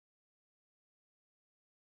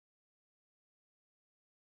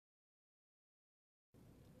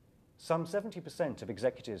Some 70% of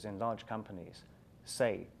executives in large companies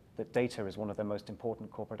say that data is one of their most important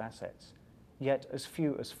corporate assets, yet as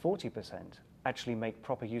few as 40% actually make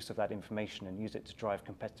proper use of that information and use it to drive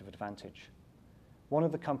competitive advantage. One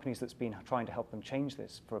of the companies that's been trying to help them change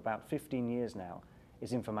this for about 15 years now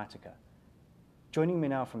is Informatica. Joining me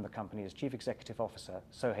now from the company is Chief Executive Officer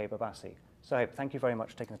Sohaib Abbasi. Sohaib, thank you very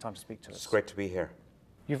much for taking the time to speak to us. It's great to be here.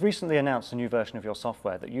 You've recently announced a new version of your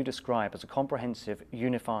software that you describe as a comprehensive,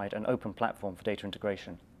 unified and open platform for data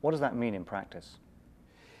integration. What does that mean in practice?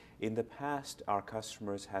 In the past, our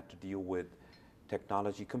customers had to deal with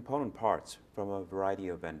technology component parts from a variety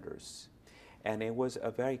of vendors. And it was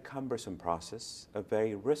a very cumbersome process, a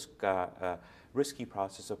very risky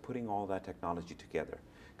process of putting all that technology together.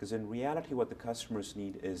 Because in reality, what the customers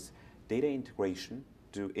need is data integration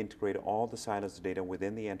to integrate all the silos of data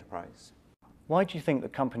within the enterprise. Why do you think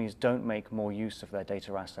that companies don't make more use of their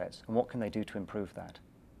data assets, and what can they do to improve that?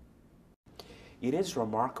 It is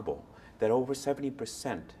remarkable that over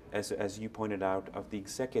 70%, as you pointed out, of the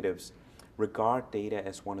executives regard data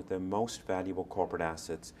as one of their most valuable corporate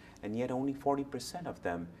assets, and yet only 40% of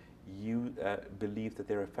them believe that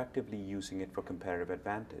they're effectively using it for competitive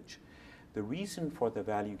advantage. The reason for the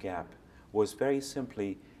value gap was very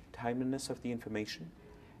simply timeliness of the information,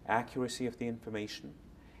 accuracy of the information,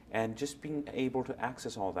 and just being able to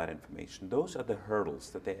access all that information. Those are the hurdles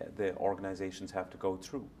that the organizations have to go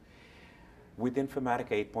through. With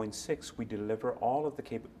Informatica 8.6, we deliver all of the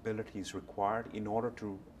capabilities required in order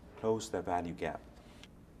to close the value gap.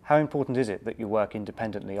 How important is it that you work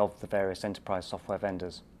independently of the various enterprise software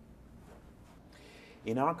vendors?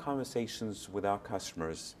 In our conversations with our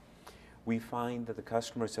customers, we find that the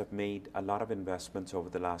customers have made a lot of investments over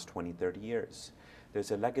the last 20, 30 years.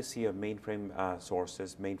 There's a legacy of mainframe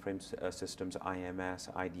sources, mainframe systems, IMS,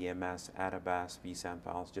 IDMS, ADABAS, vSAN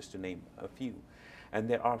files, just to name a few. And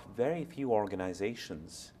there are very few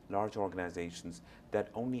organizations, large organizations, that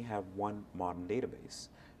only have one modern database.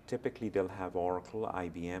 Typically, they'll have Oracle,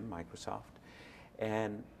 IBM, Microsoft.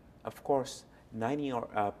 And of course,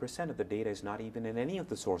 90% of the data is not even in any of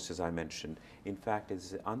the sources I mentioned. In fact,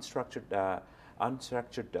 it's unstructured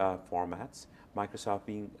formats,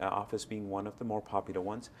 Microsoft Office being one of the more popular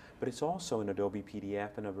ones, but it's also in Adobe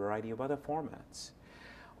PDF and a variety of other formats.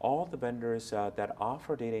 All the vendors that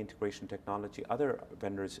offer data integration technology, other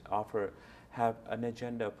vendors have an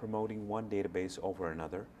agenda of promoting one database over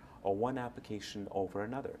another or one application over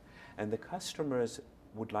another. And the customers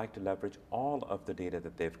would like to leverage all of the data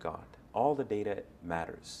that they've got. All the data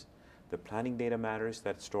matters. The planning data matters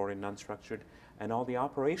that's stored in unstructured, and all the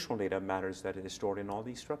operational data matters that is stored in all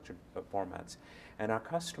these structured formats. And our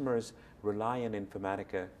customers rely on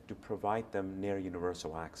Informatica to provide them near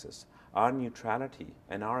universal access. Our neutrality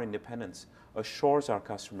and our independence assures our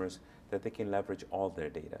customers that they can leverage all their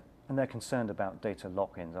data. And they're concerned about data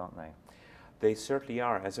lock-ins, aren't they? They certainly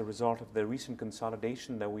are. As a result of the recent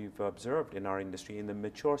consolidation that we've observed in our industry, in the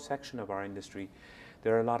mature section of our industry,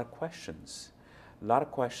 there are a lot of questions. A lot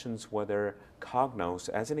of questions whether Cognos,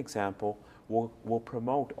 as an example, will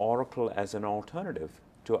promote Oracle as an alternative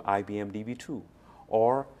to IBM DB2,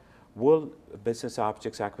 or will Business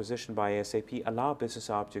Objects acquisition by SAP allow Business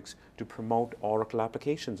Objects to promote Oracle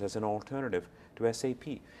applications as an alternative to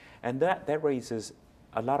SAP? And that raises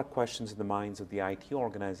a lot of questions in the minds of the IT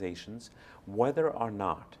organizations, whether or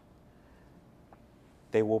not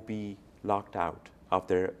they will be locked out of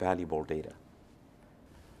their valuable data.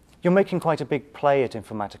 You're making quite a big play at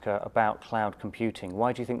Informatica about cloud computing.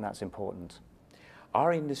 Why do you think that's important?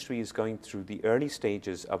 Our industry is going through the early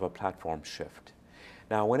stages of a platform shift.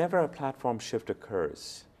 Now, whenever a platform shift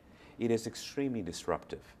occurs, it is extremely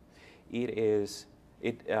disruptive. It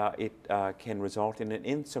can result in an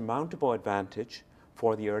insurmountable advantage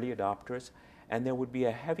for the early adopters, and there would be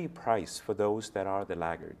a heavy price for those that are the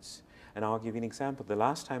laggards. And I'll give you an example. The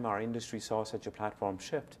last time our industry saw such a platform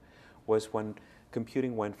shift was when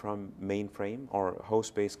computing went from mainframe or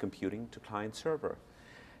host-based computing to client-server.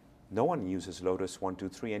 No one uses Lotus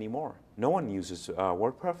 123 anymore. No one uses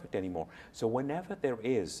WordPerfect anymore. So whenever there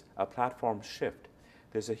is a platform shift,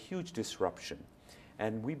 there's a huge disruption.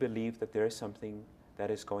 And we believe that there is something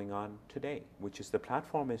that is going on today, which is the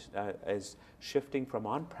platform is shifting from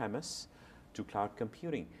on-premise to cloud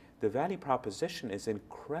computing. The value proposition is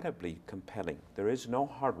incredibly compelling. There is no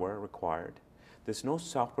hardware required. There's no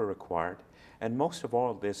software required. And most of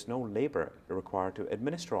all, there's no labor required to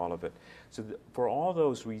administer all of it. So for all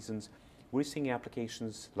those reasons, we're seeing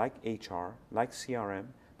applications like HR, like CRM,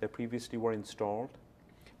 that previously were installed,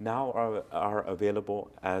 now are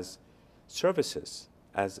available as services,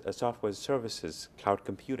 as software services, cloud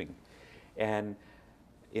computing. And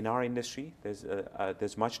In our industry,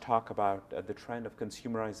 there's much talk about the trend of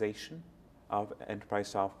consumerization of enterprise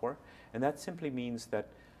software, and that simply means that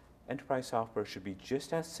enterprise software should be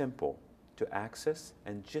just as simple to access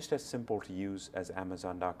and just as simple to use as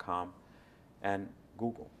Amazon.com and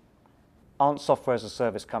Google. Aren't software as a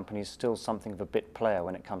service companies still something of a bit player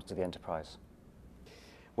when it comes to the enterprise?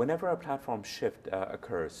 Whenever a platform shift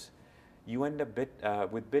occurs, you end up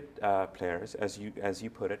with bit players, as you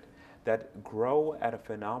put it, that grow at a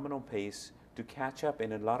phenomenal pace to catch up,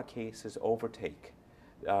 in a lot of cases overtake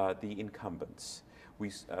the incumbents. We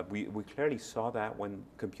clearly saw that when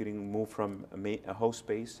computing moved from a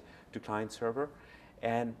host-based to client-server,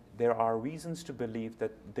 and there are reasons to believe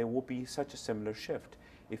that there will be such a similar shift.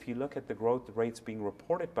 If you look at the growth rates being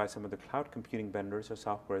reported by some of the cloud computing vendors or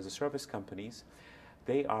software as a service companies,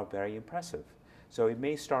 they are very impressive. So it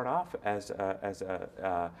may start off as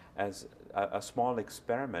a small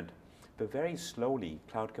experiment, but very slowly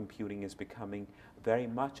cloud computing is becoming very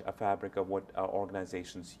much a fabric of what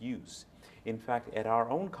organizations use. In fact, at our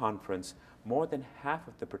own conference, more than half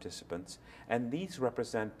of the participants, and these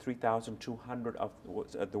represent 3,200 of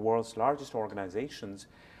the world's largest organizations,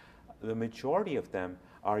 the majority of them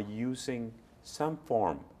are using some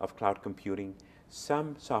form of cloud computing,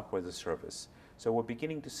 some software as a service. So we're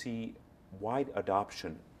beginning to see wide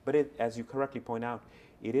adoption. But as you correctly point out,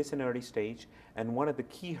 it is an early stage, and one of the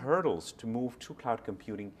key hurdles to move to cloud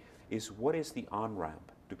computing is what is the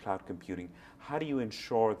on-ramp to cloud computing? How do you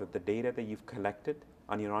ensure that the data that you've collected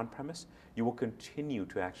on your on-premise, you will continue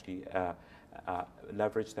to actually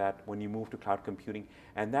leverage that when you move to cloud computing?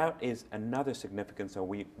 And that is another significance of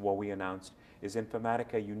what we announced, is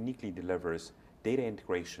Informatica uniquely delivers data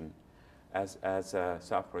integration as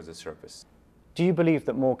software as a service. Do you believe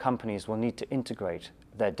that more companies will need to integrate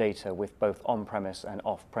their data with both on-premise and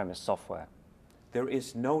off-premise software? There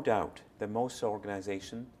is no doubt that most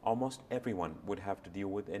organizations, almost everyone, would have to deal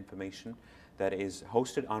with information that is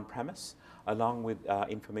hosted on-premise, along with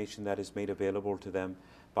information that is made available to them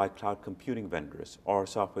by cloud computing vendors or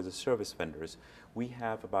software as a service vendors. We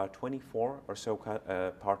have about 24 or so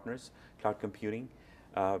partners, cloud computing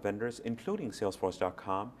vendors, including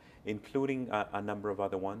Salesforce.com, including a number of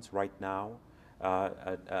other ones right now,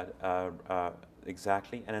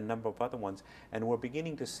 exactly, and a number of other ones. And we're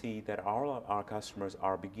beginning to see that our customers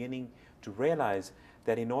are beginning to realize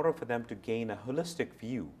that in order for them to gain a holistic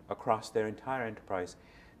view across their entire enterprise,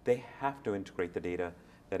 they have to integrate the data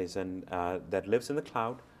that is that lives in the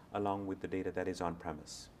cloud along with the data that is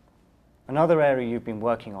on-premise. Another area you've been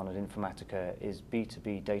working on at Informatica is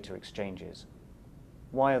B2B data exchanges.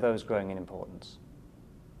 Why are those growing in importance?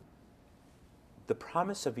 The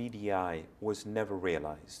promise of EDI was never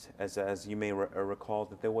realized. As you may recall,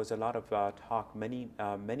 that there was a lot of talk many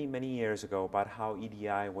years ago about how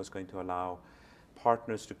EDI was going to allow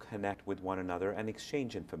partners to connect with one another and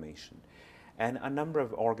exchange information. And a number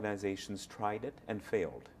of organizations tried it and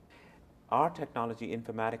failed. Our technology,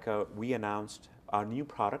 Informatica, we announced our new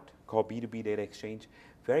product called B2B Data Exchange,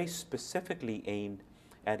 very specifically aimed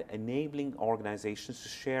at enabling organizations to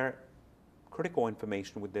share critical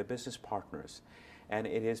information with their business partners. And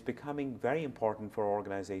it is becoming very important for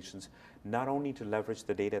organizations not only to leverage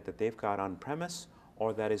the data that they've got on-premise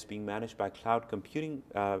or that is being managed by cloud computing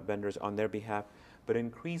vendors on their behalf, but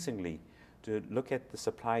increasingly to look at the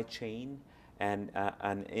supply chain and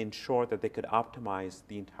ensure that they could optimize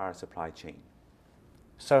the entire supply chain.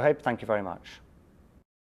 Sohaib, thank you very much.